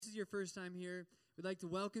is your first time here, we'd like to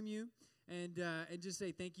welcome you and just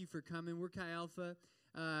say thank you for coming. We're Chi Alpha.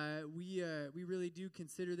 We really do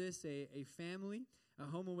consider this a family, a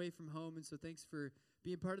home away from home, and so thanks for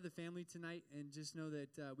being part of the family tonight. And just know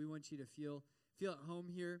that we want you to feel at home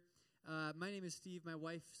here. My name is Steve. My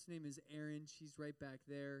wife's name is Erin. She's right back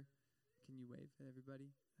there. Can you wave at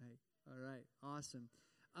everybody? Hi. All right. Awesome.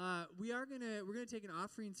 We're gonna take an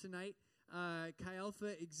offering tonight. Chi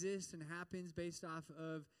Alpha exists and happens based off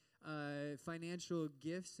of financial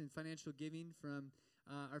gifts and financial giving from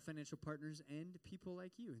our financial partners and people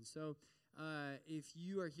like you. And so if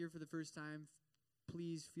you are here for the first time,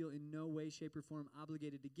 please feel in no way, shape, or form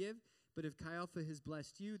obligated to give. But if Chi Alpha has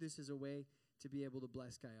blessed you, this is a way to be able to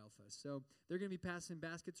bless Chi Alpha. So they're going to be passing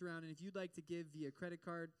baskets around. And if you'd like to give via credit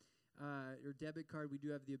card or debit card, we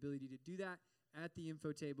do have the ability to do that at the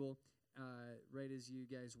info table right as you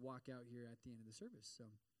guys walk out here at the end of the service. So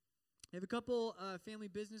I have a couple family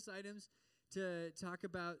business items to talk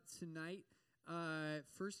about tonight.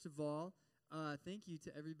 First of all, thank you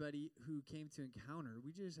to everybody who came to Encounter.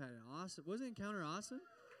 We just had an awesome, wasn't Encounter awesome?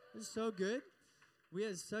 It was so good. We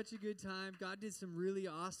had such a good time. God did some really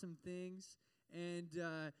awesome things. And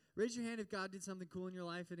raise your hand if God did something cool in your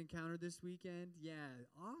life at Encounter this weekend. Yeah,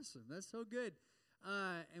 awesome. That's so good.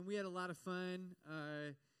 And we had a lot of fun.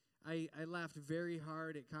 I laughed very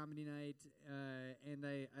hard at comedy night, and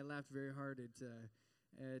I laughed very hard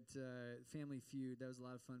at Family Feud. That was a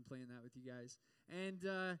lot of fun playing that with you guys.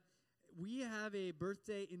 And we have a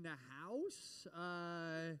birthday in the house.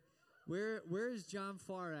 Where is John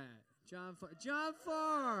Farr at? John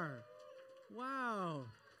Farr! Wow.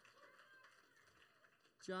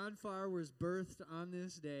 John Farr was birthed on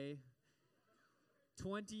this day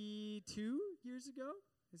 22 years ago.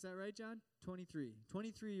 Is that right, John? 23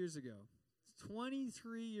 years ago.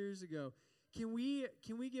 23 years ago. Can we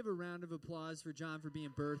give a round of applause for John for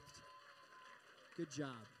being birthed? Good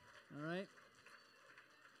job. All right.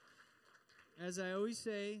 As I always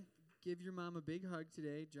say, give your mom a big hug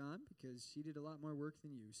today, John, because she did a lot more work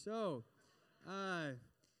than you. So,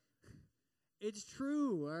 it's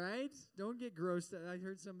true, all right? Don't get grossed out. I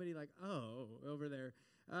heard somebody like, oh, over there.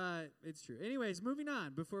 It's true. Anyways, moving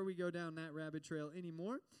on before we go down that rabbit trail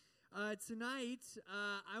anymore. Tonight,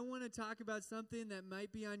 I want to talk about something that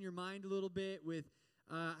might be on your mind a little bit with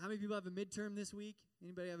how many people have a midterm this week?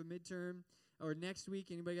 Anybody have a midterm? Or next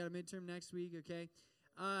week? Anybody got a midterm next week? Okay.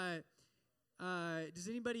 Does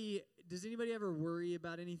anybody ever worry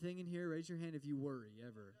about anything in here? Raise your hand if you worry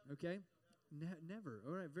ever. Okay? Never.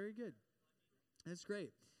 All right, very good. That's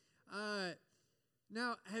great.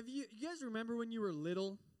 Now, you guys remember when you were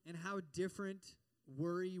little and how different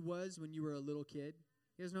worry was when you were a little kid?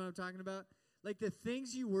 You guys know what I'm talking about? Like the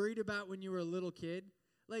things you worried about when you were a little kid?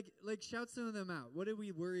 Like shout some of them out. What did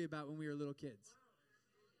we worry about when we were little kids?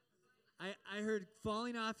 I heard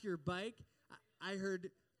falling off your bike. I heard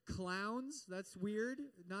clowns. That's weird,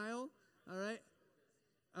 Niall. All right.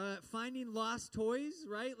 Finding lost toys,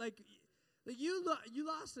 right? Like you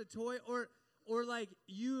lost a toy or like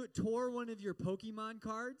you tore one of your Pokemon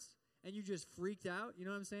cards and you just freaked out. You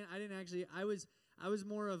know what I'm saying? I didn't actually. I was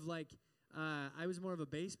more of like I was more of a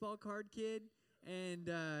baseball card kid, and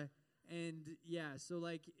yeah. So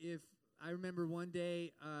like if I remember one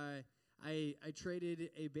day I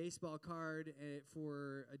traded a baseball card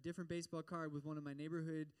for a different baseball card with one of my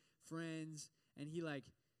neighborhood friends, and he like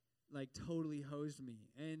totally hosed me,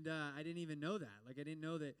 and I didn't even know that. Like I didn't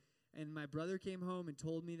know that. And my brother came home and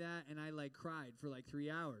told me that, and I like cried for like 3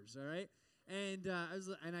 hours. All right, and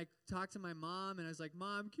I talked to my mom, and I was like,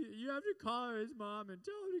 "Mom, you have to call his mom and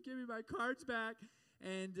tell him to give me my cards back."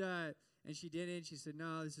 And she didn't. She said,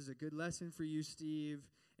 "No, this is a good lesson for you, Steve."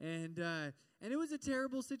 And it was a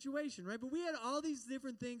terrible situation, right? But we had all these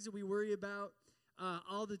different things that we worry about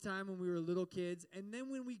all the time when we were little kids, and then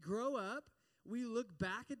when we grow up, we look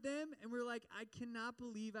back at them and we're like, "I cannot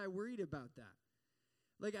believe I worried about that."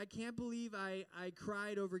 Like, I can't believe I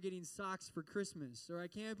cried over getting socks for Christmas. Or I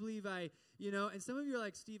can't believe and some of you are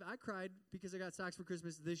like, "Steve, I cried because I got socks for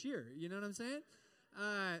Christmas this year." You know what I'm saying?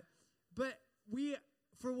 But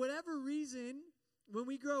for whatever reason, when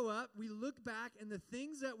we grow up, we look back and the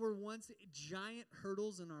things that were once giant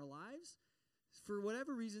hurdles in our lives, for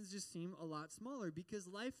whatever reasons, just seem a lot smaller because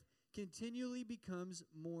life continually becomes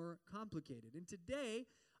more complicated. And today,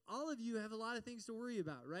 all of you have a lot of things to worry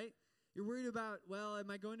about, right? You're worried about, well,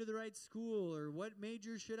 am I going to the right school? Or what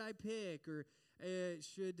major should I pick? Or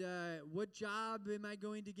what job am I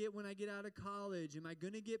going to get when I get out of college? Am I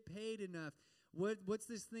going to get paid enough? What's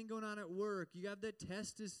this thing going on at work? You have the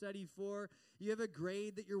test to study for. You have a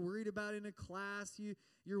grade that you're worried about in a class.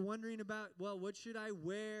 You're wondering about, well, what should I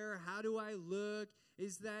wear? How do I look?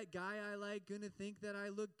 Is that guy I like going to think that I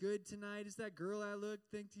look good tonight? Is that girl I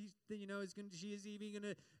think she is even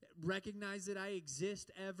going to recognize that I exist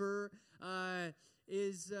ever? All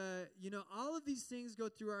of these things go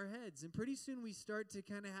through our heads, and pretty soon we start to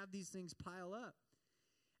kind of have these things pile up.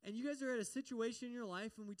 And you guys are at a situation in your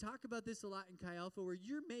life, and we talk about this a lot in Chi Alpha, where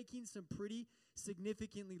you're making some pretty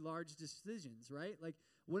significantly large decisions, right? Like,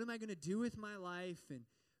 what am I going to do with my life? And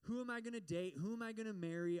who am I going to date? Who am I going to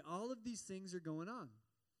marry? All of these things are going on.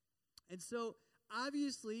 And so,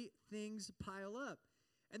 obviously, things pile up.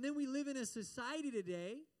 And then we live in a society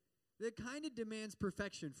today that kind of demands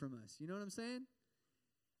perfection from us. You know what I'm saying?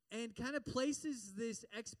 And kind of places this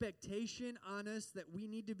expectation on us that we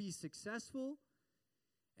need to be successful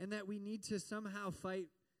and that we need to somehow fight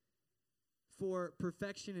for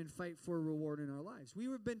perfection and fight for reward in our lives. We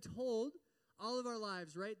have been told all of our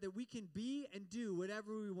lives, right, that we can be and do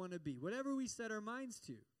whatever we want to be, whatever we set our minds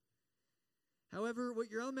to. However,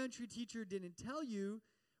 what your elementary teacher didn't tell you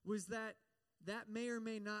was that may or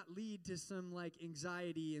may not lead to some, like,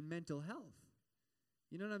 anxiety and mental health.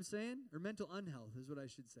 You know what I'm saying? Or mental unhealth is what I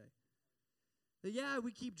should say. That, yeah,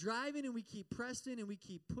 we keep driving and we keep pressing and we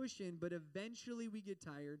keep pushing, but eventually we get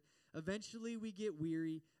tired. Eventually we get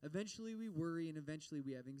weary. Eventually we worry, and eventually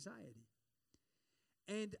we have anxiety.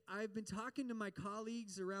 And I've been talking to my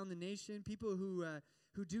colleagues around the nation, people who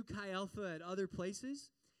do Chi Alpha at other places,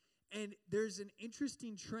 and there's an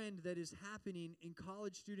interesting trend that is happening in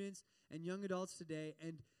college students and young adults today,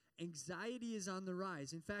 and anxiety is on the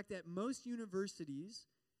rise. In fact, at most universities,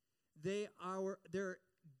 they're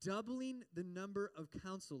doubling the number of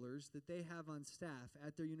counselors that they have on staff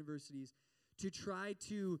at their universities to try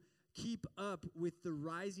to keep up with the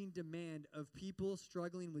rising demand of people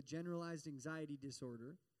struggling with generalized anxiety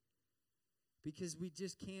disorder, because we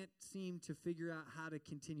just can't seem to figure out how to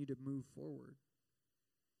continue to move forward.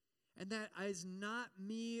 And that is not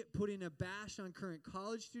me putting a bash on current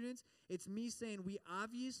college students. It's me saying we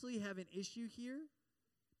obviously have an issue here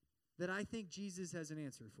that I think Jesus has an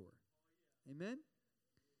answer for. Amen?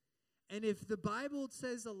 And if the Bible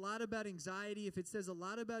says a lot about anxiety, if it says a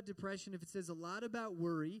lot about depression, if it says a lot about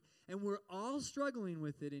worry, and we're all struggling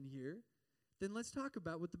with it in here, then let's talk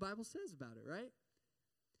about what the Bible says about it, right?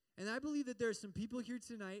 And I believe that there are some people here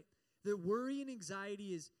tonight that worry and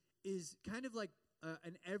anxiety is kind of like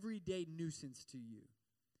an everyday nuisance to you.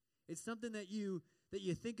 It's something that you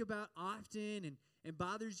think about often and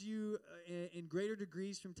bothers you in greater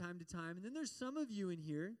degrees from time to time. And then there's some of you in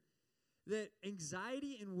here that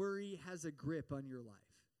anxiety and worry has a grip on your life.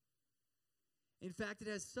 In fact, it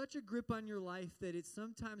has such a grip on your life that it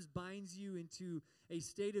sometimes binds you into a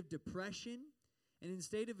state of depression and in a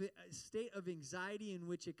state of anxiety in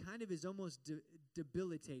which it kind of is almost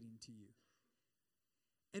debilitating to you.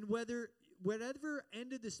 And whatever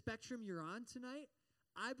end of the spectrum you're on tonight,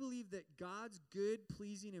 I believe that God's good,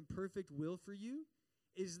 pleasing, and perfect will for you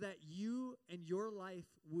is that you and your life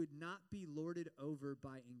would not be lorded over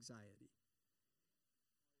by anxiety.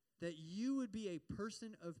 That you would be a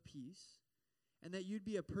person of peace, and that you'd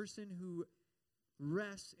be a person who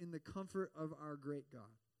rests in the comfort of our great God.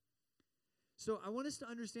 So I want us to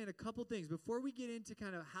understand a couple things before we get into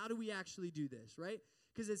kind of how do we actually do this, right?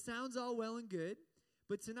 Because it sounds all well and good,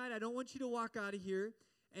 but tonight I don't want you to walk out of here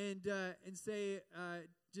and say,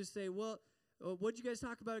 well, what did you guys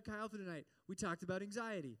talk about at Chi Alpha tonight? We talked about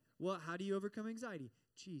anxiety. Well, how do you overcome anxiety?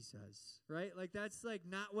 Jesus, right? Like, that's like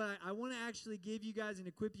not what I want to actually give you guys and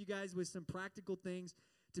equip you guys with some practical things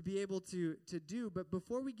to be able to do. But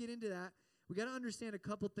before we get into that, we got to understand a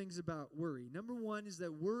couple things about worry. Number one is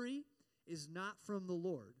that worry is not from the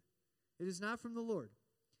Lord. It is not from the Lord.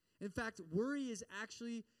 In fact, worry is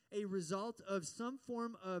actually a result of some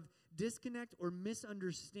form of disconnect or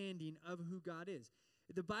misunderstanding of who God is.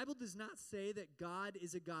 The Bible does not say that God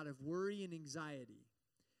is a God of worry and anxiety.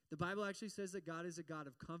 The Bible actually says that God is a God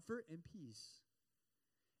of comfort and peace,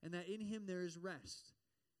 and that in Him there is rest,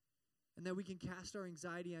 and that we can cast our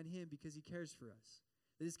anxiety on Him because He cares for us,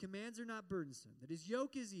 that His commands are not burdensome, that His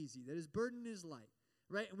yoke is easy, that His burden is light,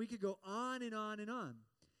 right? And we could go on and on and on.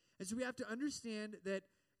 And so we have to understand that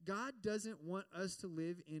God doesn't want us to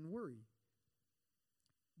live in worry.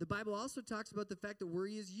 The Bible also talks about the fact that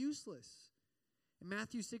worry is useless. In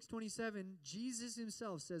Matthew 6:27, Jesus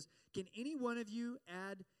Himself says, can any one of you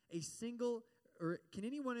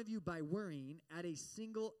by worrying add a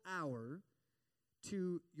single hour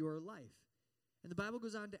to your life? And the Bible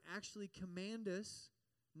goes on to actually command us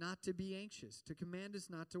not to be anxious, to command us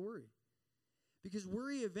not to worry. Because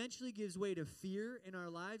worry eventually gives way to fear in our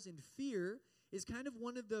lives, and fear is kind of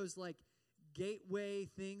one of those like gateway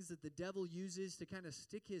things that the devil uses to kind of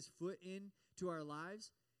stick his foot in to our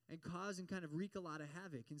lives. and cause and kind of wreak a lot of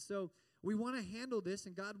havoc. And so we want to handle this,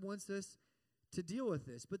 and God wants us to deal with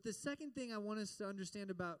this. But the second thing I want us to understand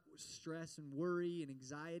about stress and worry and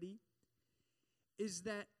anxiety is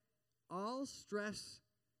that all stress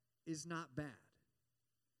is not bad.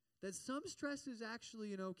 That some stress is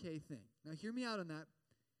actually an okay thing. Now, hear me out on that.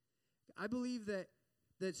 I believe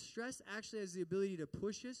that stress actually has the ability to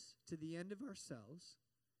push us to the end of ourselves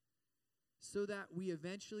so that we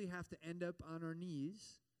eventually have to end up on our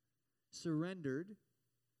knees, surrendered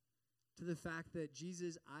to the fact that,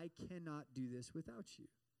 Jesus, I cannot do this without you.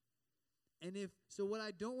 And so what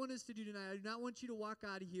I don't want us to do tonight, I do not want you to walk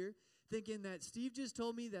out of here thinking that Steve just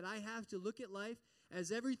told me that I have to look at life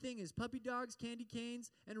as everything is puppy dogs, candy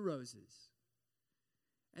canes, and roses.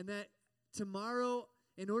 And that tomorrow,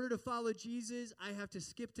 in order to follow Jesus, I have to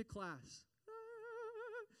skip to class.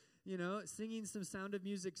 Singing some Sound of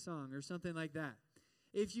Music song or something like that.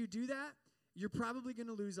 If you do that, you're probably going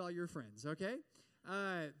to lose all your friends, okay?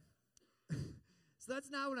 So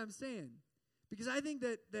that's not what I'm saying. Because I think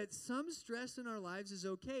that some stress in our lives is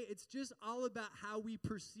okay. It's just all about how we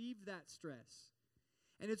perceive that stress.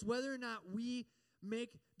 And it's whether or not we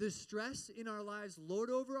make the stress in our lives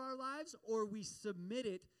lord over our lives, or we submit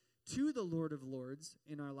it to the Lord of Lords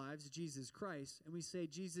in our lives, Jesus Christ, and we say,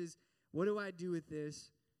 Jesus, what do I do with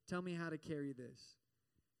this? Tell me how to carry this.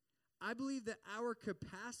 I believe that our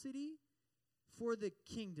capacity for the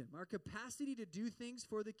kingdom, our capacity to do things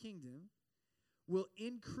for the kingdom, will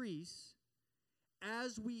increase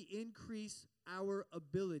as we increase our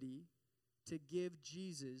ability to give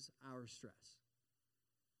Jesus our stress.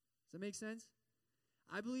 Does that make sense?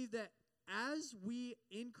 I believe that as we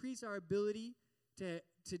increase our ability to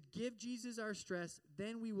give Jesus our stress,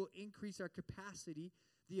 then we will increase our capacity,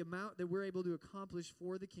 the amount that we're able to accomplish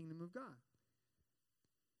for the kingdom of God.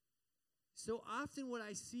 So often what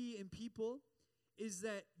I see in people is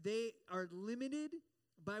that they are limited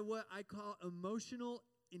by what I call emotional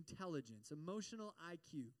intelligence, emotional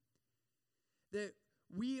IQ. That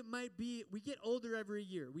we get older every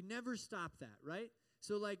year. We never stop that, right?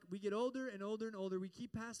 So we get older and older and older. We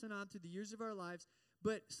keep passing on through the years of our lives,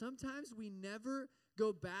 but sometimes we never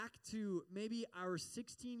go back to maybe our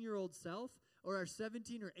 16-year-old self or our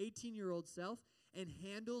 17 or 18-year-old self and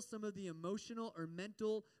handle some of the emotional or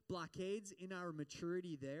mental blockades in our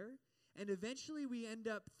maturity there. And eventually we end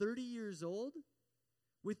up 30 years old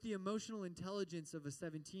with the emotional intelligence of a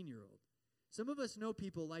 17-year-old. Some of us know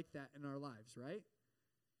people like that in our lives, right?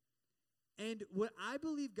 And what I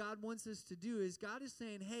believe God wants us to do is God is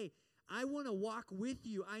saying, hey, I want to walk with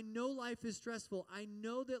you. I know life is stressful. I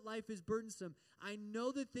know that life is burdensome. I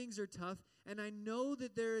know that things are tough. And I know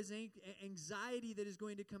that there is anxiety that is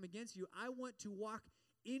going to come against you. I want to walk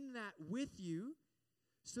in that with you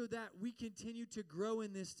so that we continue to grow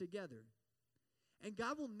in this together. And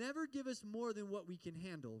God will never give us more than what we can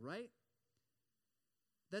handle, right?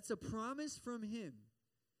 That's a promise from Him.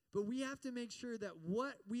 But we have to make sure that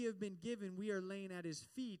what we have been given, we are laying at His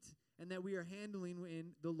feet and that we are handling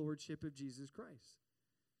in the lordship of Jesus Christ.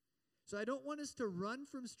 So I don't want us to run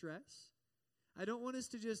from stress. I don't want us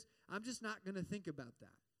to I'm just not going to think about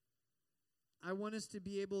that. I want us to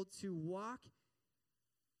be able to walk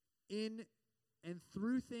in and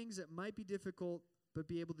through things that might be difficult, but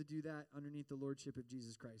be able to do that underneath the lordship of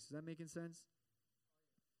Jesus Christ. Is that making sense?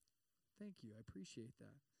 Thank you. I appreciate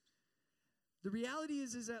that. The reality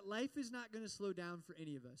is that life is not going to slow down for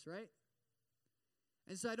any of us, right?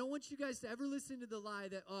 And so I don't want you guys to ever listen to the lie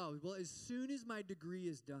that, as soon as my degree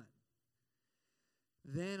is done,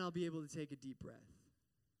 then I'll be able to take a deep breath.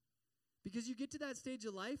 Because you get to that stage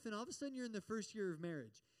of life, and all of a sudden you're in the first year of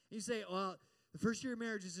marriage. And you say, the first year of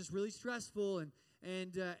marriage is just really stressful,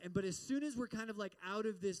 but as soon as we're kind of out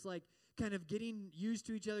of this kind of getting used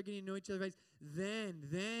to each other, getting to know each other,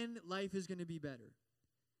 then life is going to be better.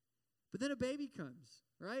 But then a baby comes,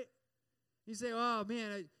 right? You say, oh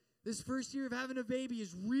man, this first year of having a baby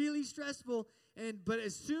is really stressful, but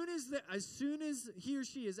as soon as he or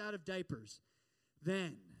she is out of diapers,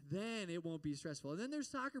 then it won't be stressful. And then there's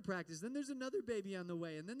soccer practice, then there's another baby on the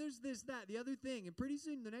way, and then there's this, that, the other thing, and pretty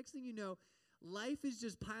soon, the next thing you know, life is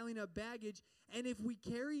just piling up baggage. And if we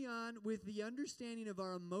carry on with the understanding of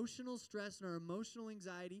our emotional stress and our emotional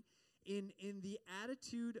anxiety in the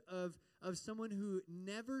attitude of someone who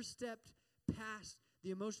never stepped past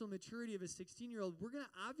the emotional maturity of a 16-year-old, we're going to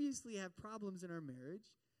obviously have problems in our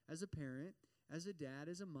marriage as a parent, as a dad,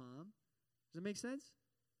 as a mom. Does that make sense?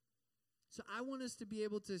 So I want us to be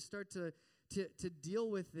able to start to deal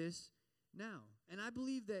with this now. And I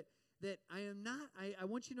believe that I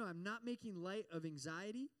want you to know I'm not making light of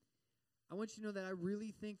anxiety. I want you to know that I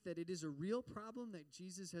really think that it is a real problem that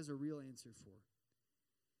Jesus has a real answer for.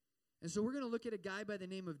 And so we're going to look at a guy by the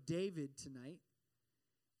name of David tonight.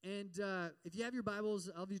 And if you have your Bibles,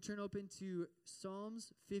 I'll have you turn open to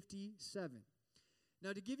Psalms 57.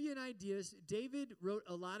 Now, to give you an idea, David wrote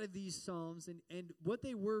a lot of these psalms, and what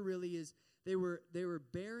they were really is they were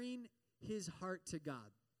bearing his heart to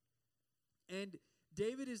God. And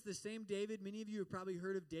David is the same David. Many of you have probably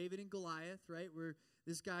heard of David and Goliath, right? Where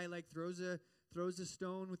this guy like throws a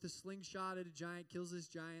stone with a slingshot at a giant, kills this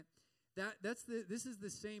giant. This is the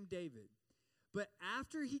same David. But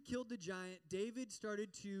after he killed the giant, David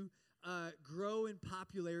started to grow in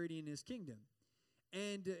popularity in his kingdom.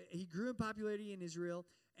 And he grew in popularity in Israel,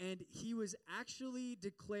 and he was actually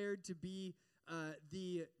declared to be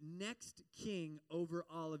the next king over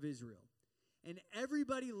all of Israel. And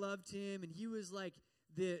everybody loved him, and he was like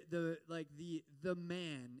the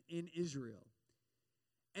man in Israel.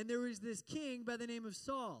 And there was this king by the name of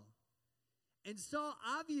Saul. And Saul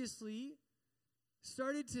obviously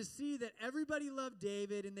started to see that everybody loved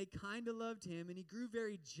David, and they kind of loved him, and he grew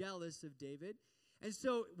very jealous of David. And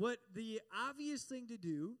so what the obvious thing to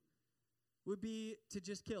do would be to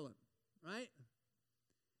just kill him, right?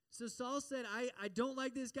 So Saul said, I don't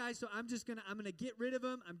like this guy, so I'm gonna get rid of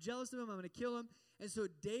him. I'm jealous of him. I'm going to kill him. And so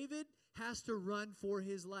David has to run for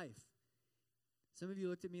his life. Some of you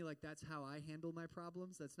looked at me like that's how I handle my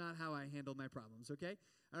problems. That's not how I handle my problems, okay?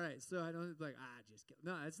 All right, so I don't just kill.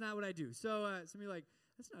 No, that's not what I do. So some of you are like,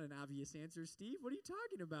 that's not an obvious answer, Steve. What are you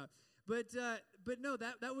talking about? But no,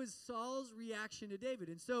 that was Saul's reaction to David.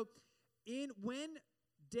 And so when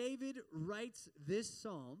David writes this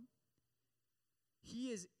psalm, he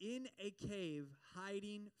is in a cave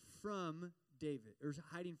hiding from David, or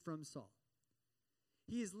hiding from Saul.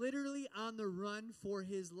 He is literally on the run for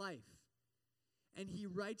his life. And he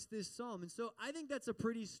writes this psalm. And so I think that's a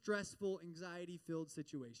pretty stressful, anxiety-filled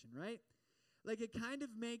situation, right? Like it kind of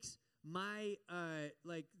makes my,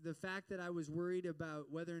 the fact that I was worried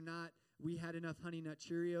about whether or not we had enough Honey Nut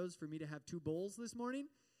Cheerios for me to have 2 bowls this morning,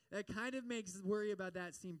 that kind of makes worry about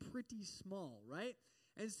that seem pretty small, right?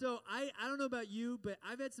 And so I don't know about you, but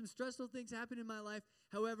I've had some stressful things happen in my life.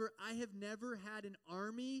 However, I have never had an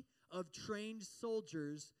army of trained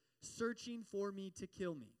soldiers searching for me to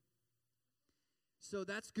kill me. So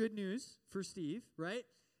that's good news for Steve, right?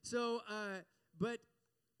 So, but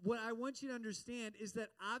what I want you to understand is that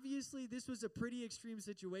obviously this was a pretty extreme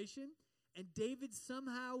situation, and David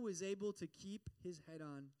somehow was able to keep his head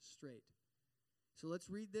on straight. So let's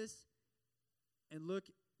read this and look.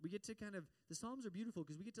 We get to the Psalms are beautiful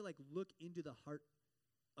because we get to look into the heart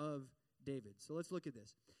of David. So let's look at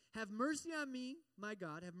this. Have mercy on me, my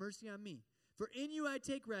God, have mercy on me. For in you I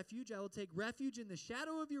take refuge. I will take refuge in the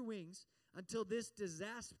shadow of your wings until this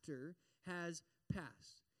disaster has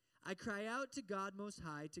passed. I cry out to God Most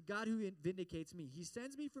High, to God who vindicates me. He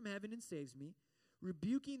sends me from heaven and saves me,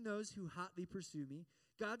 rebuking those who hotly pursue me.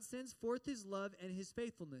 God sends forth his love and his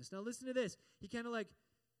faithfulness. Now listen to this. He kind of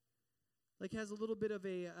has a little bit of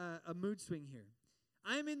a mood swing here.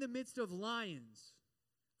 I am in the midst of lions.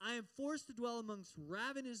 I am forced to dwell amongst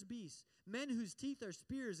ravenous beasts, men whose teeth are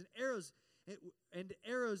spears and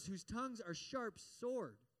arrows whose tongues are sharp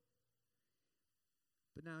sword.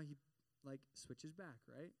 But now he switches back,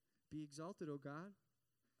 right? Be exalted, O God,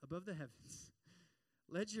 above the heavens.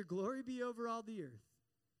 Let your glory be over all the earth.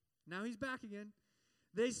 Now he's back again.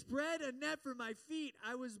 They spread a net for my feet.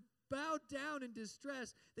 I was bowed down in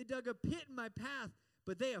distress. They dug a pit in my path,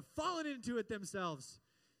 but they have fallen into it themselves.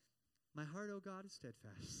 My heart, O God, is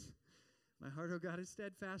steadfast. My heart, O God, is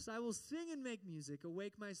steadfast. I will sing and make music.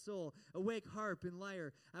 Awake my soul. Awake harp and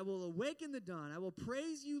lyre. I will awaken the dawn. I will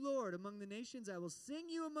praise you, Lord, among the nations. I will sing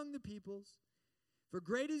you among the peoples. For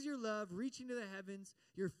great is your love, reaching to the heavens.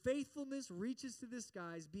 Your faithfulness reaches to the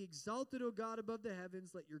skies. Be exalted, O God, above the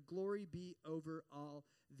heavens. Let your glory be over all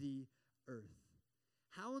the earth.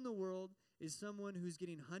 How in the world is someone who's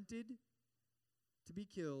getting hunted to be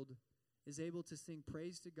killed is able to sing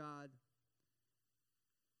praise to God,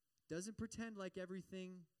 doesn't pretend like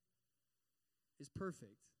everything is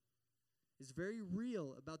perfect, is very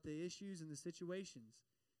real about the issues and the situations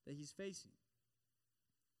that he's facing?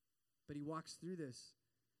 But he walks through this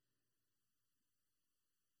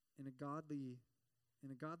in a godly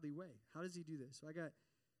way. How does he do this? So I got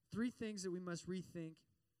 3 things that we must rethink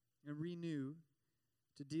and renew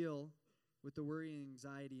to deal with the worry and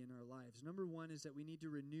anxiety in our lives. Number 1 is that we need to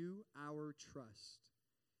renew our trust.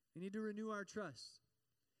 We need to renew our trust.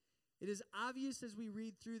 It is obvious as we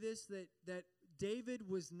read through this that David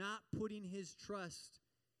was not putting his trust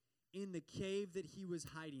in the cave that he was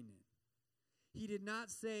hiding in. He did not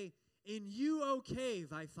say, in you, O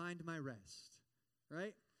cave, I find my rest,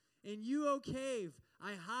 right? In you, O cave,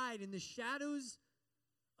 I hide in the shadows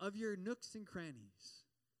of your nooks and crannies.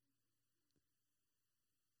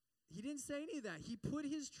 He didn't say any of that. He put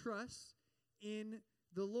his trust in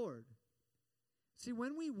the Lord. See,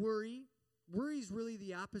 when we worry is really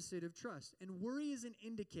the opposite of trust. And worry is an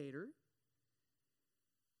indicator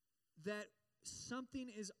that something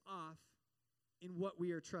is off in what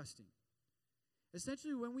we are trusting.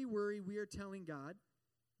 Essentially, when we worry, we are telling God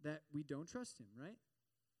that we don't trust him, right?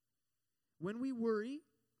 When we worry,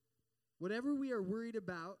 whatever we are worried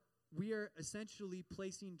about, we are essentially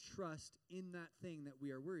placing trust in that thing that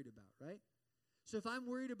we are worried about, right? So if I'm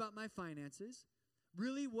worried about my finances,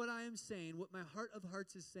 really what I am saying, what my heart of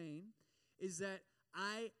hearts is saying, is that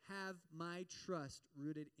I have my trust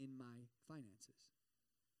rooted in my finances.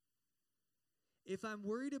 If I'm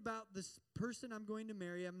worried about this person I'm going to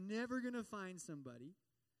marry, I'm never going to find somebody,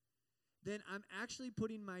 then I'm actually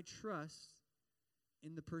putting my trust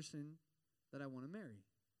in the person that I want to marry.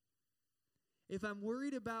 If I'm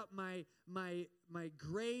worried about my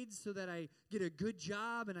grades so that I get a good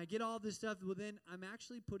job and I get all this stuff, well, then I'm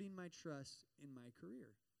actually putting my trust in my career.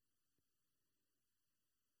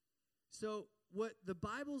 So what the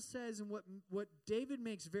Bible says and what David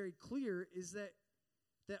makes very clear is that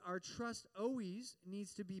our trust always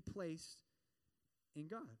needs to be placed in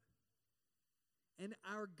God. And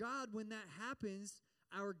our God, when that happens,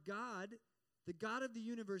 our God, the God of the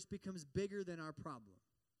universe, becomes bigger than our problem.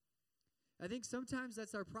 I think sometimes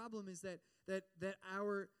that's our problem, is that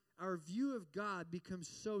our view of God becomes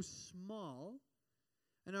so small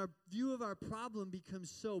and our view of our problem becomes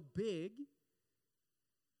so big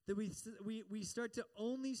that we start to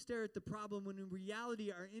only stare at the problem, when in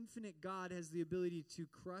reality our infinite God has the ability to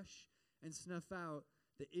crush and snuff out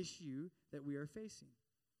the issue that we are facing.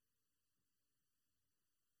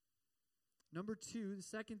 Number 2, the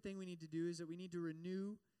second thing we need to do is that we need to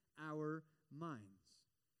renew our minds.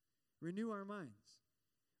 Renew our minds.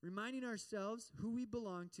 Reminding ourselves who we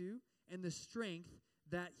belong to and the strength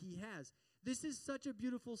that he has. This is such a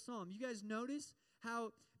beautiful psalm. You guys notice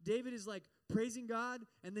how David is like praising God,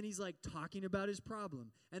 and then he's like talking about his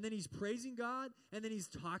problem. And then he's praising God, and then he's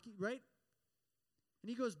talking, right? And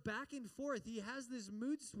he goes back and forth. He has this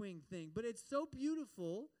mood swing thing. But it's so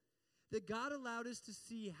beautiful that God allowed us to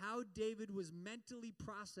see how David was mentally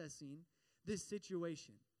processing this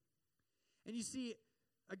situation. And you see,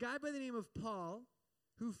 a guy by the name of Paul,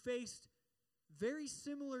 who faced very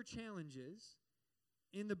similar challenges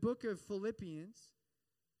in the book of Philippians,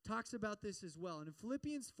 talks about this as well. And in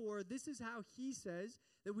Philippians 4, this is how he says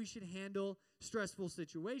that we should handle stressful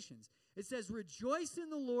situations. It says, "Rejoice in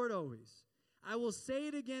the Lord always. I will say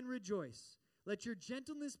it again, rejoice. Let your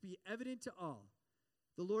gentleness be evident to all.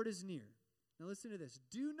 The Lord is near." Now listen to this.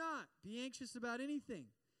 "Do not be anxious about anything,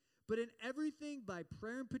 but in everything by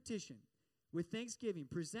prayer and petition, with thanksgiving,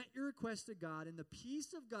 present your requests to God, and the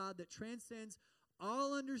peace of God that transcends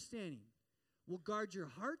all understanding will guard your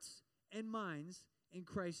hearts and minds in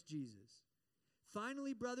Christ Jesus.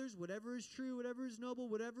 Finally, brothers, whatever is true, whatever is noble,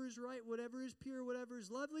 whatever is right, whatever is pure, whatever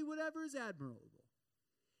is lovely, whatever is admirable,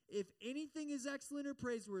 if anything is excellent or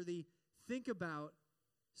praiseworthy, think about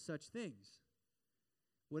such things.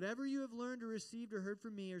 Whatever you have learned or received or heard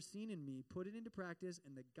from me or seen in me, put it into practice,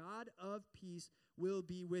 and the God of peace will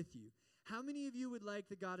be with you." How many of you would like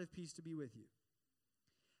the God of peace to be with you?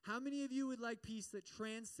 How many of you would like peace that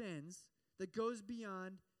transcends, that goes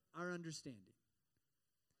beyond our understanding?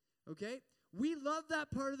 Okay? We love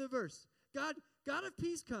that part of the verse. God of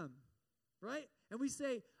peace, come. Right? And we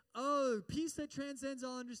say, oh, peace that transcends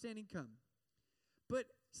all understanding, come.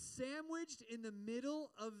 But sandwiched in the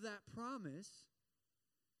middle of that promise,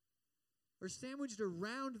 or sandwiched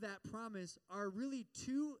around that promise, are really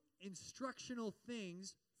two instructional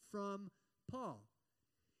things from Paul.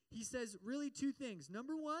 He says really two things.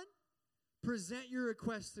 Number one, present your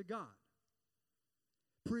requests to God.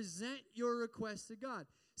 Present your requests to God.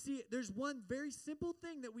 See, there's one very simple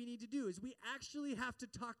thing that we need to do, is we actually have to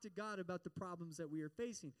talk to God about the problems that we are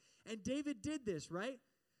facing. And David did this, right?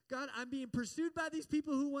 God, I'm being pursued by these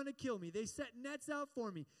people who want to kill me. They set nets out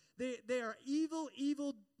for me. They are evil,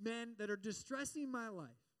 evil men that are distressing my life.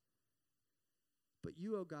 But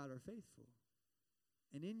you, O God, are faithful.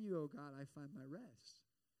 And in you, O God, I find my rest.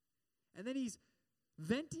 And then he's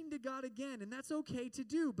venting to God again, and that's okay to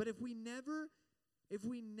do. But if we never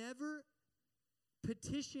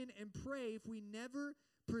petition and pray, if we never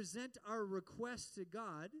present our requests to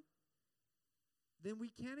God, then we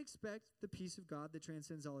can't expect the peace of God that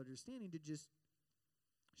transcends all understanding to just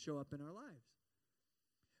show up in our lives.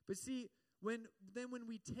 But see, when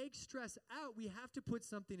we take stress out, we have to put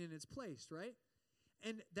something in its place, right?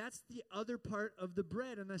 And that's the other part of the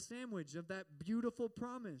bread and the sandwich of that beautiful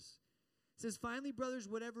promise. It says, finally, brothers,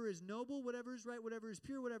 whatever is noble, whatever is right, whatever is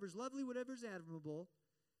pure, whatever is lovely, whatever is admirable,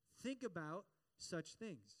 think about such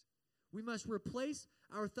things. We must replace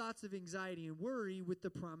our thoughts of anxiety and worry with the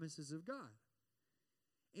promises of God.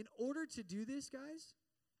 In order to do this, guys,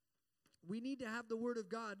 we need to have the Word of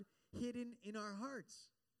God hidden in our hearts.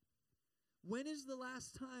 When is the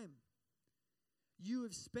last time you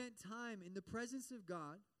have spent time in the presence of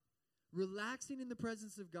God, relaxing in the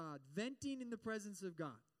presence of God, venting in the presence of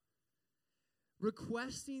God,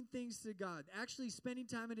 requesting things to God, actually spending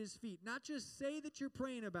time at His feet? Not just say that you're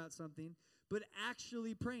praying about something, but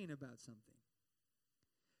actually praying about something.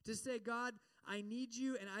 To say, God, I need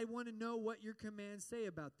you, and I want to know what your commands say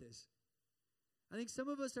about this. I think some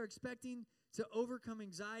of us are expecting to overcome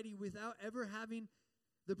anxiety without ever having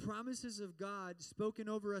the promises of God spoken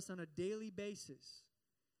over us on a daily basis.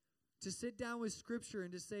 To sit down with Scripture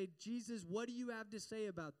and to say, Jesus, what do you have to say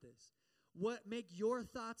about this? Make your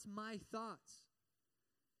thoughts my thoughts.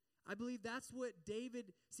 I believe that's what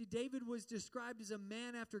David was described as a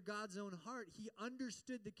man after God's own heart. He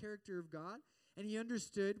understood the character of God, and he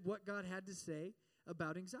understood what God had to say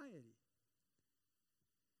about anxiety.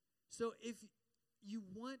 So if you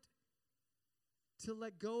want to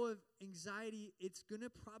let go of anxiety, it's going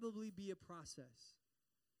to probably be a process.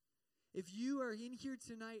 If you are in here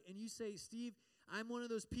tonight and you say, Steve, I'm one of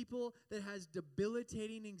those people that has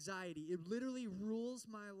debilitating anxiety. It literally rules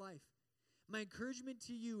my life. My encouragement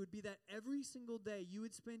to you would be that every single day you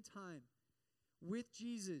would spend time with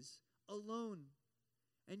Jesus alone,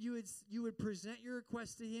 and you would present your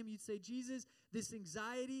request to Him. You'd say, Jesus, this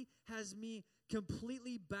anxiety has me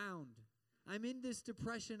completely bound. I'm in this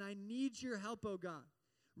depression. I need your help, oh God.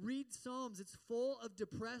 Read Psalms. It's full of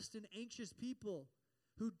depressed and anxious people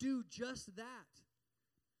who do just that.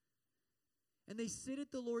 And they sit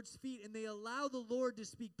at the Lord's feet and they allow the Lord to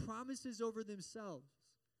speak promises over themselves.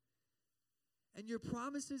 And your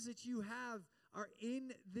promises that you have are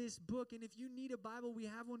in this book. And if you need a Bible, we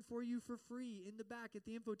have one for you for free in the back at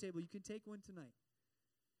the info table. You can take one tonight.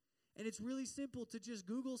 And it's really simple to just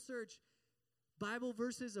Google search Bible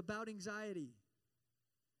verses about anxiety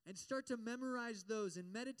and start to memorize those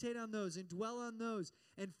and meditate on those and dwell on those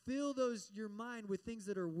and fill your mind with things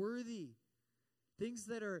that are worthy, things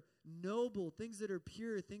that are noble, things that are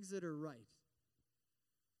pure, things that are right.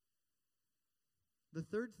 The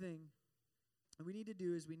third thing we need to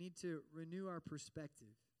do is we need to renew our perspective.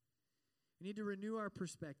 We need to renew our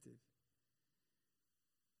perspective.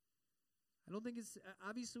 I don't think it's,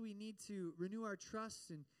 obviously we need to renew our trust,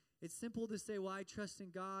 and it's simple to say, well, I trust in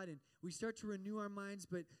God, and we start to renew our minds,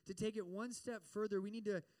 but to take it one step further, we need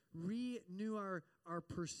to renew our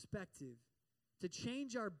perspective, to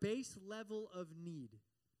change our base level of need.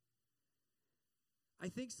 I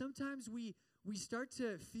think sometimes we start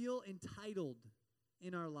to feel entitled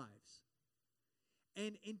in our lives.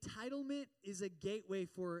 And entitlement is a gateway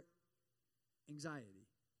for anxiety.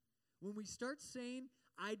 When we start saying,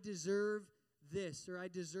 I deserve this, or I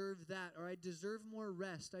deserve that, or I deserve more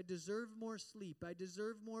rest, I deserve more sleep, I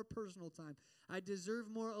deserve more personal time, I deserve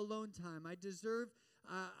more alone time, I deserve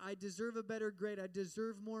a better grade, I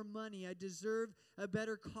deserve more money, I deserve a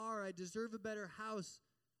better car, I deserve a better house,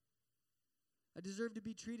 I deserve to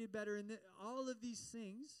be treated better, and all of these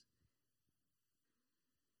things.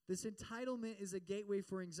 This entitlement is a gateway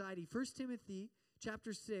for anxiety. 1 Timothy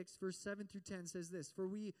chapter 6, verse 7 through 10 says this, for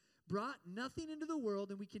we brought nothing into the world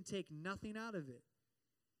and we can take nothing out of it.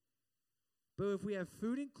 But if we have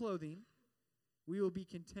food and clothing, we will be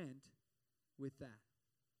content with that.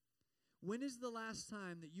 When is the last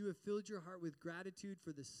time that you have filled your heart with gratitude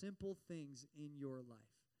for the simple things in your life?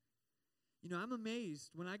 You know, I'm amazed.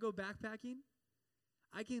 When I go backpacking,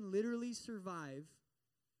 I can literally survive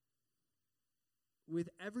with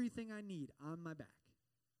everything I need on my back.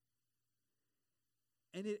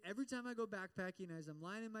 And every time I go backpacking, as I'm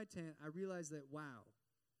lying in my tent, I realize that, wow,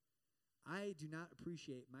 I do not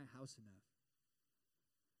appreciate my house enough.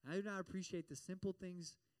 I do not appreciate the simple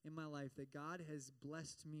things in my life that God has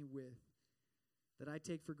blessed me with that I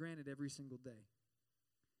take for granted every single day.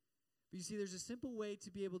 But you see, there's a simple way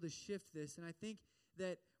to be able to shift this, and I think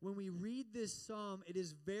that when we read this psalm, it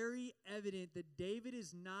is very evident that David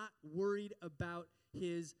is not worried about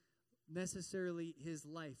necessarily his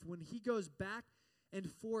life. When he goes back and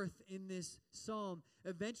forth in this psalm,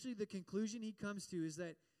 eventually the conclusion he comes to is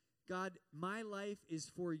that, God, my life is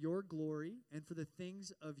for your glory and for the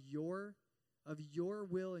things of your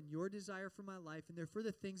will and your desire for my life, and they're for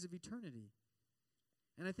the things of eternity.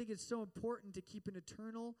 And I think it's so important to keep an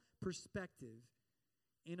eternal perspective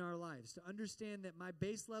in our lives, to understand that my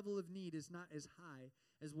base level of need is not as high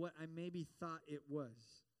as what I maybe thought it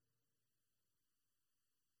was.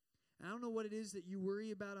 I don't know what it is that you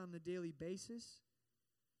worry about on the daily basis.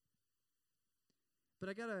 But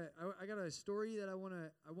I got a story that I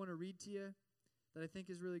wanna read to you that I think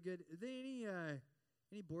is really good. Are there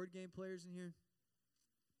any board game players in here?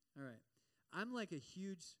 All right. I'm like a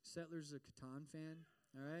huge Settlers of Catan fan.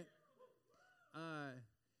 All right.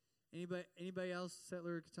 Anybody else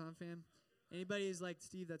Settler of Catan fan? Anybody is like,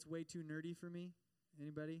 Steve, that's way too nerdy for me?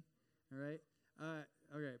 Anybody? All right.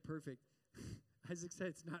 Okay, perfect. Isaac said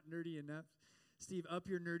it's not nerdy enough. Steve, up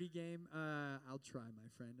your nerdy game. I'll try, my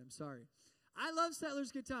friend. I'm sorry. I love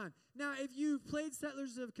Settlers of Catan. Now, if you've played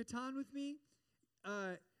Settlers of Catan with me,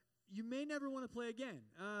 you may never want to play again.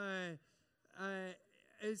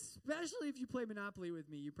 Especially if you play Monopoly with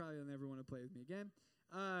me, you probably will never want to play with me again.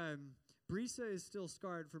 Brisa is still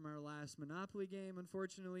scarred from our last Monopoly game,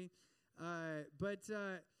 unfortunately. But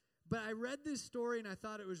I read this story, and I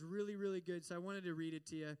thought it was really, really good, so I wanted to read it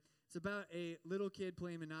to you. It's about a little kid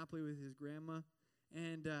playing Monopoly with his grandma,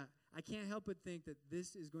 and I can't help but think that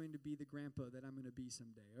this is going to be the grandpa that I'm going to be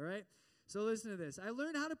someday, all right? So listen to this. I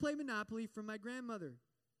learned how to play Monopoly from my grandmother.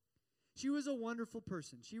 She was a wonderful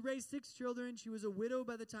person. She raised 6 children. She was a widow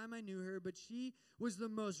by the time I knew her, but she was the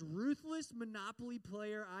most ruthless Monopoly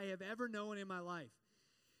player I have ever known in my life.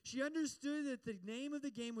 She understood that the name of the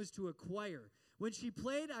game was to acquire. When she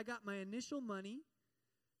played, I got my initial money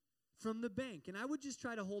from the bank, and I would just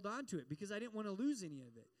try to hold on to it because I didn't want to lose any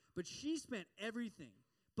of it. But she spent everything.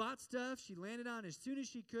 Bought stuff she landed on as soon as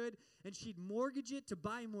she could, and she'd mortgage it to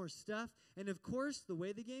buy more stuff. And, of course, the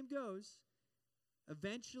way the game goes,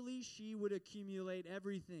 eventually she would accumulate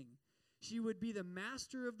everything. She would be the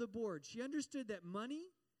master of the board. She understood that money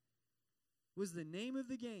was the name of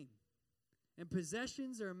the game, and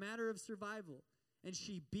possessions are a matter of survival. And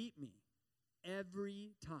she beat me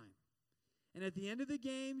every time. And at the end of the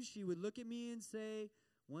game, she would look at me and say,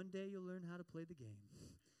 "One day you'll learn how to play the game."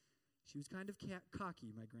 She was kind of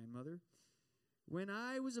cocky, my grandmother. When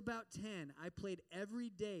I was about 10, I played every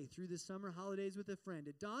day through the summer holidays with a friend.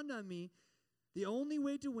 It dawned on me the only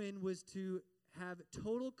way to win was to have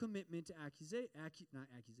total commitment to acquisition.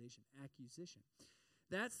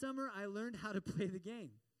 That summer, I learned how to play the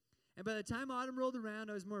game. And by the time autumn rolled around,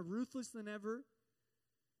 I was more ruthless than ever.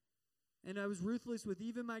 And I was ruthless with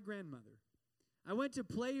even my grandmother. I went to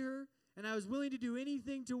play her, and I was willing to do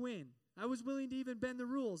anything to win. I was willing to even bend the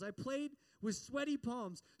rules. I played with sweaty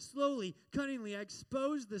palms. Slowly, cunningly, I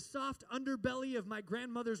exposed the soft underbelly of my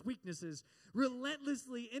grandmother's weaknesses.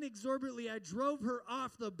 Relentlessly, inexorably, I drove her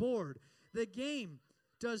off the board. The game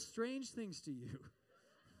does strange things to you.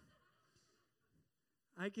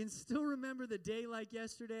 I can still remember the day like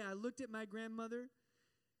yesterday. I looked at my grandmother.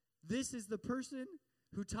 This is the person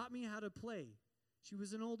who taught me how to play. She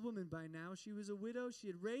was an old woman by now. She was a widow. She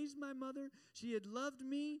had raised my mother. She had loved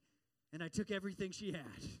me, and I took everything she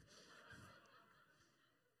had.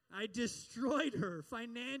 I destroyed her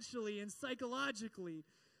financially and psychologically.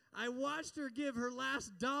 I watched her give her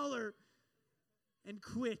last dollar and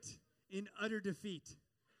quit in utter defeat.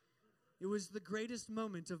 It was the greatest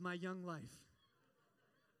moment of my young life.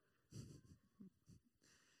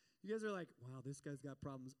 You guys are like, wow, this guy's got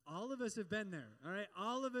problems. All of us have been there, all right?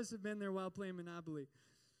 All of us have been there while playing Monopoly.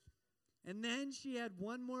 And then she had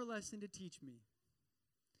one more lesson to teach me.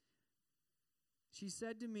 She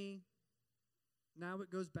said to me, now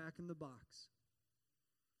it goes back in the box.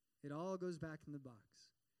 It all goes back in the box.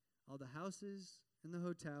 All the houses and the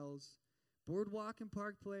hotels, boardwalk and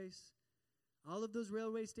Park Place, all of those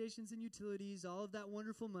railway stations and utilities, all of that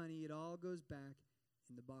wonderful money, it all goes back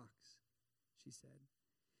in the box, she said.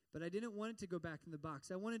 But I didn't want it to go back in the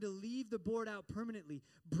box. I wanted to leave the board out permanently,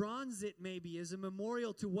 bronze it maybe as a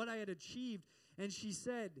memorial to what I had achieved. And she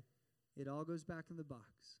said, it all goes back in the box.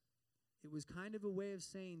 It was kind of a way of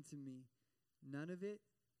saying to me, none of it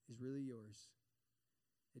is really yours.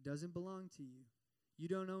 It doesn't belong to you. You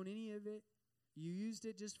don't own any of it. You used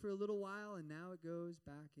it just for a little while, and now it goes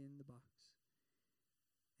back in the box.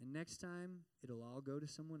 And next time, it'll all go to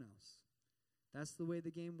someone else. That's the way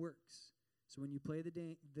the game works. So when you play the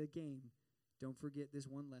game, don't forget this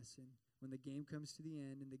one lesson. When the game comes to the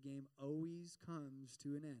end, and the game always comes to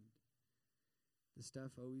an end, the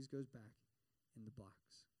stuff always goes back in the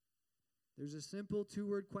box. There's a simple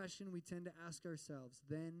 2-word question we tend to ask ourselves.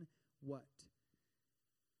 Then what?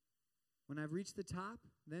 When I've reached the top,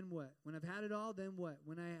 then what? When I've had it all, then what?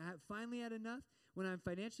 When I have finally had enough, when I'm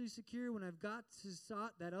financially secure, when I've got to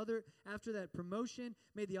sought that other, after that promotion,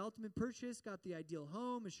 made the ultimate purchase, got the ideal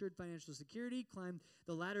home, assured financial security, climbed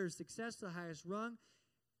the ladder of success to the highest rung,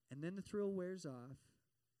 and then the thrill wears off,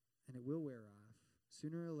 and it will wear off.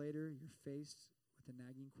 Sooner or later, you're faced with a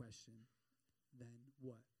nagging question. Then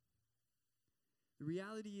what? The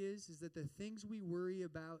reality is that the things we worry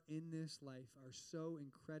about in this life are so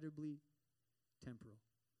incredibly temporal.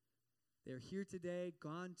 They're here today,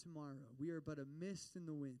 gone tomorrow. We are but a mist in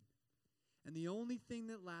the wind. And the only thing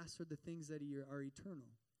that lasts are the things that are eternal.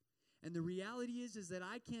 And the reality is that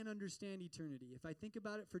I can't understand eternity. If I think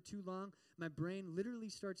about it for too long, my brain literally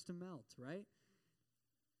starts to melt, right?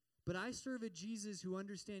 But I serve a Jesus who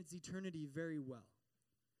understands eternity very well.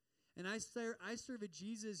 And I serve a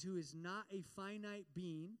Jesus who is not a finite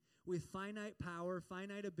being with finite power,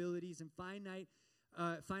 finite abilities, and finite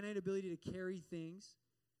ability to carry things,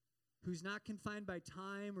 who's not confined by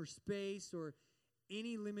time or space or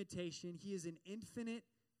any limitation. He is an infinite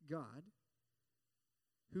God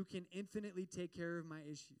who can infinitely take care of my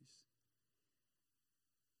issues.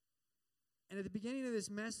 And at the beginning of this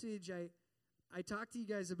message, I talked to you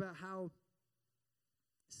guys about how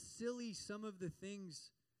silly some of the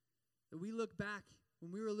things that we look back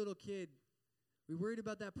when we were a little kid. We worried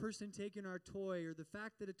about that person taking our toy, or the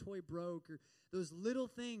fact that a toy broke, or those little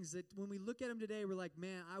things that when we look at them today, we're like,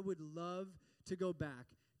 man, I would love to go back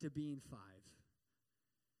to being 5.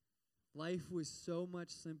 Life was so much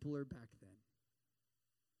simpler back then.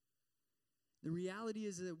 The reality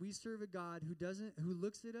is that we serve a God who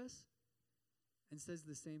looks at us and says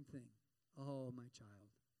the same thing. Oh, my child.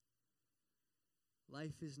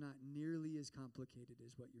 Life is not nearly as complicated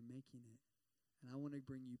as what you're making it. And I want to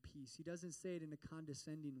bring you peace. He doesn't say it in a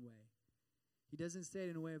condescending way. He doesn't say it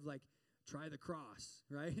in a way of like, try the cross,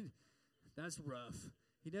 right? That's rough.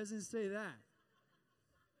 He doesn't say that.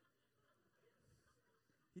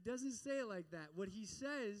 He doesn't say it like that. What he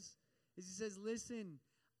says is he says, listen,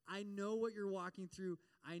 I know what you're walking through.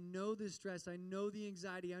 I know the stress. I know the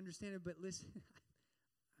anxiety. I understand it. But listen, I'm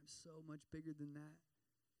so much bigger than that.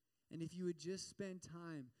 And if you would just spend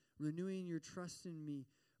time renewing your trust in me,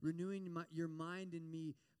 renewing your mind in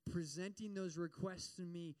me, presenting those requests to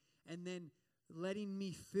me, and then letting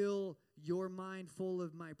me fill your mind full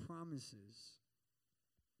of my promises,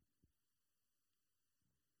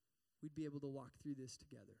 we'd be able to walk through this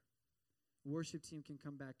together. The worship team can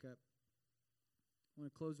come back up. I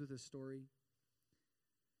want to close with a story.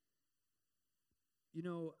 You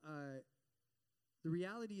know, the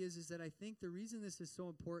reality is that I think the reason this is so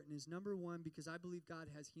important is, number one, because I believe God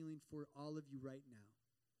has healing for all of you right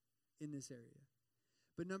now in this area.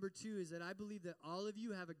 But number two is that I believe that all of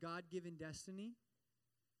you have a God-given destiny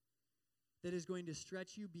that is going to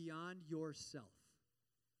stretch you beyond yourself.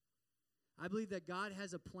 I believe that God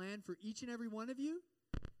has a plan for each and every one of you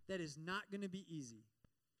that is not going to be easy.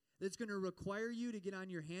 That's going to require you to get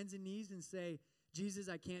on your hands and knees and say, Jesus,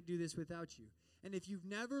 I can't do this without you. And if you've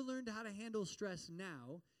never learned how to handle stress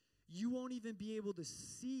now, you won't even be able to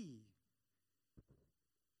see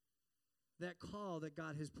that call that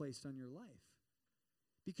God has placed on your life,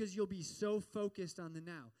 because you'll be so focused on the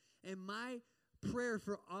now. And my prayer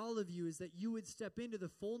for all of you is that you would step into the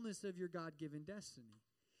fullness of your God-given destiny.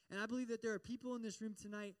 And I believe that there are people in this room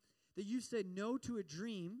tonight that you said no to a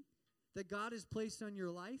dream that God has placed on your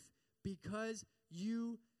life because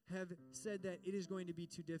you have said that it is going to be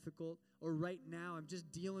too difficult, or right now, I'm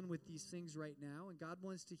just dealing with these things right now, and God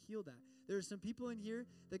wants to heal that. There are some people in here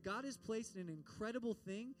that God has placed an incredible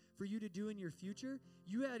thing for you to do in your future.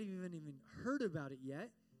 You hadn't even heard about it yet,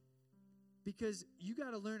 because you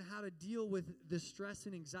got to learn how to deal with the stress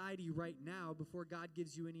and anxiety right now before God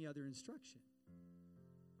gives you any other instruction.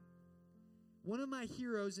 One of my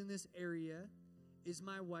heroes in this area is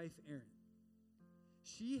my wife, Erin.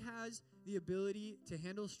 She has the ability to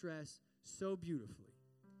handle stress so beautifully.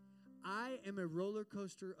 I am a roller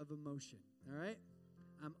coaster of emotion, all right?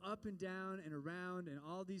 I'm up and down and around and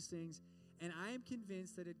all these things, and I am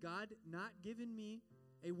convinced that had God not given me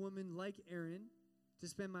a woman like Erin to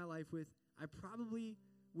spend my life with, I probably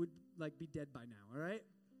would be dead by now, all right?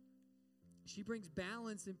 She brings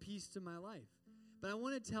balance and peace to my life. But I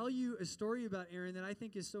want to tell you a story about Erin that I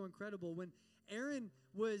think is so incredible. When Erin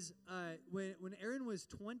was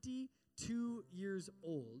 22 years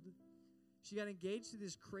old, she got engaged to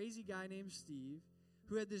this crazy guy named Steve,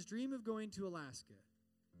 who had this dream of going to Alaska.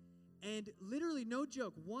 And literally, no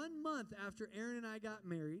joke, 1 month after Erin and I got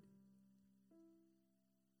married,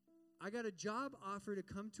 I got a job offer to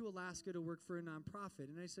come to Alaska to work for a nonprofit.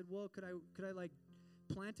 And I said, well, could I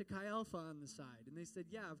plant a Chi Alpha on the side? And they said,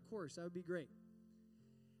 yeah, of course, that would be great.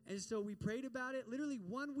 And so we prayed about it. Literally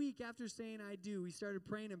 1 week after saying I do, we started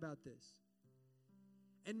praying about this.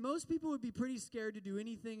 And most people would be pretty scared to do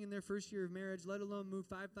anything in their first year of marriage, let alone move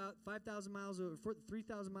 5,000 miles or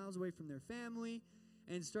 3,000 miles away from their family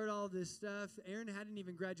and start all this stuff. Erin hadn't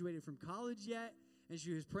even graduated from college yet, and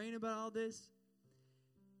she was praying about all this.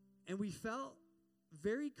 And we felt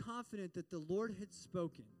very confident that the Lord had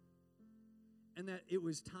spoken and that it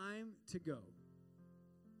was time to go.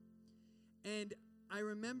 And I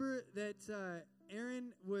remember that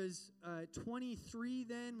Aaron was 23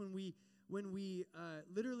 then when we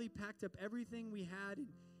literally packed up everything we had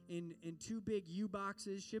in 2 big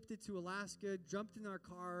U-boxes, shipped it to Alaska, jumped in our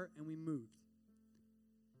car, and we moved.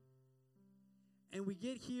 And we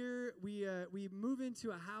get here, we move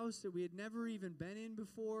into a house that we had never even been in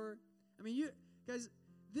before. I mean, you guys,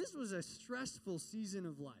 this was a stressful season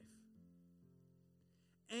of life.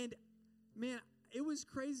 And man, it was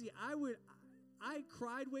crazy. I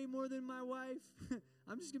cried way more than my wife.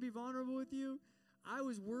 I'm just going to be vulnerable with you. I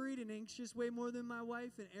was worried and anxious way more than my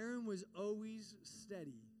wife, and Erin was always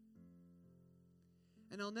steady.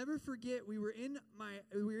 And I'll never forget, we were in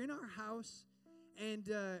our house, and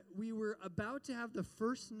we were about to have the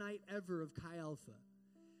first night ever of Chi Alpha.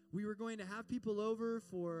 We were going to have people over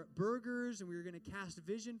for burgers, and we were going to cast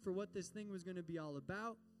vision for what this thing was going to be all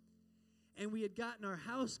about. And we had gotten our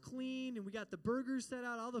house clean, and we got the burgers set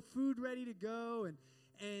out, all the food ready to go,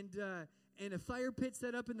 and a fire pit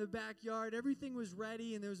set up in the backyard. Everything was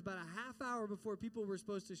ready, and there was about a half hour before people were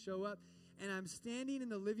supposed to show up. And I'm standing in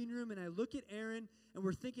the living room, and I look at Erin, and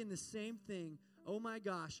we're thinking the same thing. Oh, my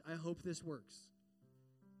gosh, I hope this works.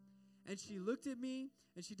 And she looked at me,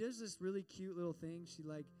 and she does this really cute little thing. She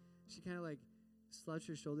kind of slouched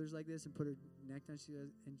her shoulders like this and put her neck down.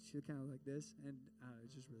 And she kind of like this. And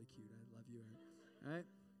it's just really cute. I love you, Erin. All right?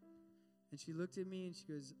 And she looked at me, and she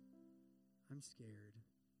goes, I'm scared.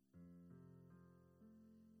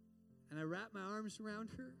 And I wrapped my arms around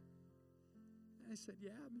her. And I said, yeah,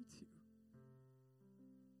 me too.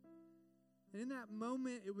 And in that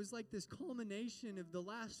moment, it was like this culmination of the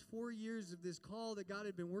last 4 years of this call that God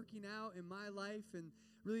had been working out in my life, and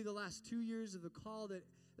really the last 2 years of the call that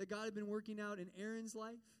God had been working out in Erin's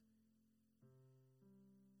life.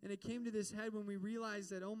 And it came to this head when we realized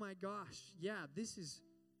that, oh my gosh, yeah, this is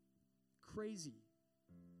crazy.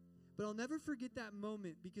 But I'll never forget that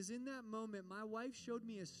moment, because in that moment, my wife showed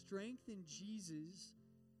me a strength in Jesus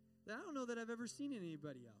that I don't know that I've ever seen in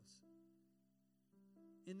anybody else.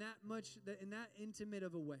 In that intimate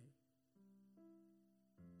of a way.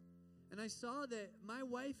 And I saw that my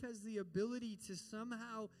wife has the ability to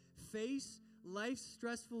somehow face life's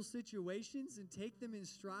stressful situations and take them in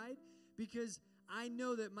stride, because I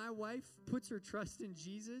know that my wife puts her trust in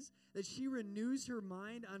Jesus, that she renews her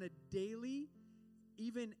mind on a daily,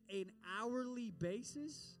 even an hourly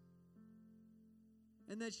basis,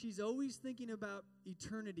 and that she's always thinking about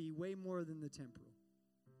eternity way more than the temporal.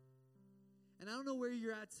 And I don't know where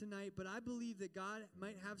you're at tonight, but I believe that God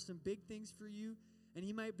might have some big things for you, and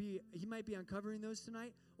He might be uncovering those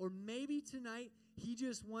tonight. Or maybe tonight He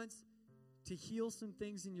just wants to heal some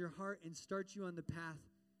things in your heart and start you on the path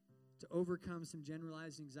to overcome some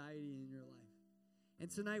generalized anxiety in your life.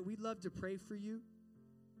 And tonight we'd love to pray for you.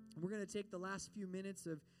 We're going to take the last few minutes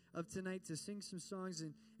of tonight to sing some songs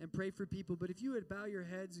and pray for people. But if you would bow your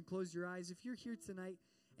heads and close your eyes, if you're here tonight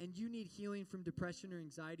and you need healing from depression or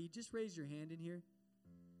anxiety, just raise your hand in here.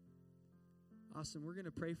 Awesome. We're going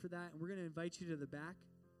to pray for that, and we're going to invite you to the back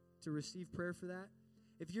to receive prayer for that.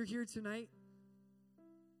 If you're here tonight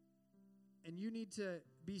and you need to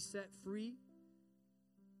be set free,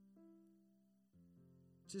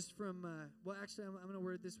 just from, I'm going to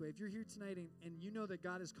word it this way. If you're here tonight and you know that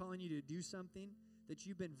God is calling you to do something that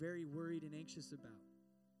you've been very worried and anxious about,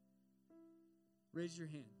 raise your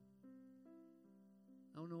hand.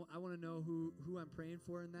 I want to know who I'm praying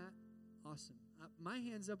for in that. Awesome. My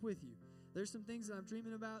hand's up with you. There's some things that I'm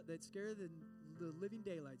dreaming about that scare the living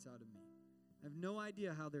daylights out of me. I have no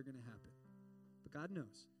idea how they're going to happen. But God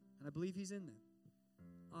knows. And I believe He's in them.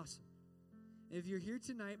 Awesome. And if you're here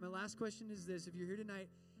tonight, my last question is this. If you're here tonight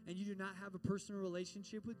and you do not have a personal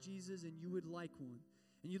relationship with Jesus and you would like one,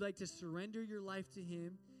 and you'd like to surrender your life to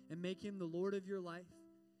Him and make Him the Lord of your life,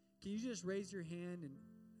 can you just raise your hand?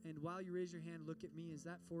 And while you raise your hand, look at me. Is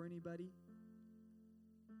that for anybody?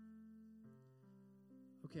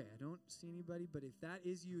 Okay, I don't see anybody, but if that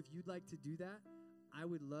is you, if you'd like to do that, I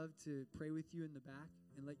would love to pray with you in the back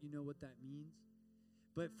and let you know what that means.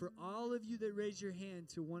 But for all of you that raise your hand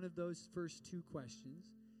to one of those first two questions,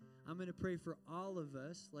 I'm going to pray for all of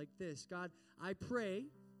us like this. God, I pray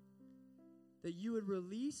that you would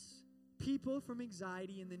release people from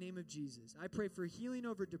anxiety in the name of Jesus. I pray for healing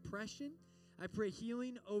over depression. I pray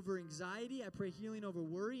healing over anxiety. I pray healing over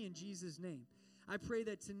worry in Jesus' name. I pray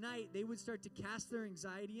that tonight they would start to cast their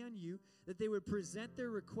anxiety on you, that they would present their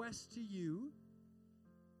requests to you,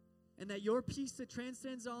 and that your peace that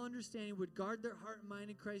transcends all understanding would guard their heart and mind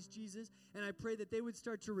in Christ Jesus. And I pray that they would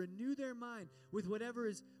start to renew their mind with whatever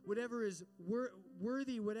is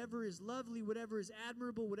worthy, whatever is lovely, whatever is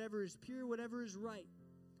admirable, whatever is pure, whatever is right,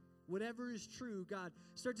 whatever is true. God,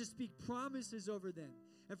 start to speak promises over them.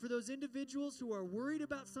 And for those individuals who are worried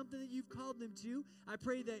about something that you've called them to, I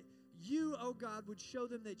pray that you, oh God, would show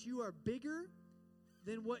them that you are bigger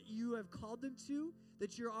than what you have called them to,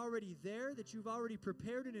 that you're already there, that you've already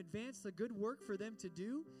prepared in advance the good work for them to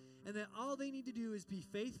do, and that all they need to do is be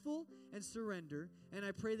faithful and surrender. And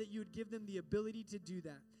I pray that you would give them the ability to do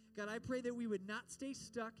that. God, I pray that we would not stay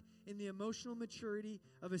stuck in the emotional maturity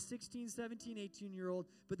of a 16, 17, 18-year-old,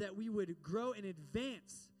 but that we would grow and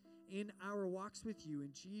advance in our walks with you. In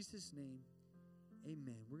Jesus' name,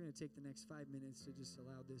 amen. We're going to take the next 5 minutes to just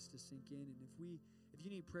allow this to sink in. And if you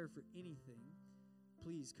need prayer for anything,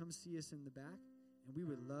 please come see us in the back. And we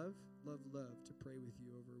would love, love, love to pray with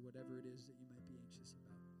you over whatever it is that you might be anxious about.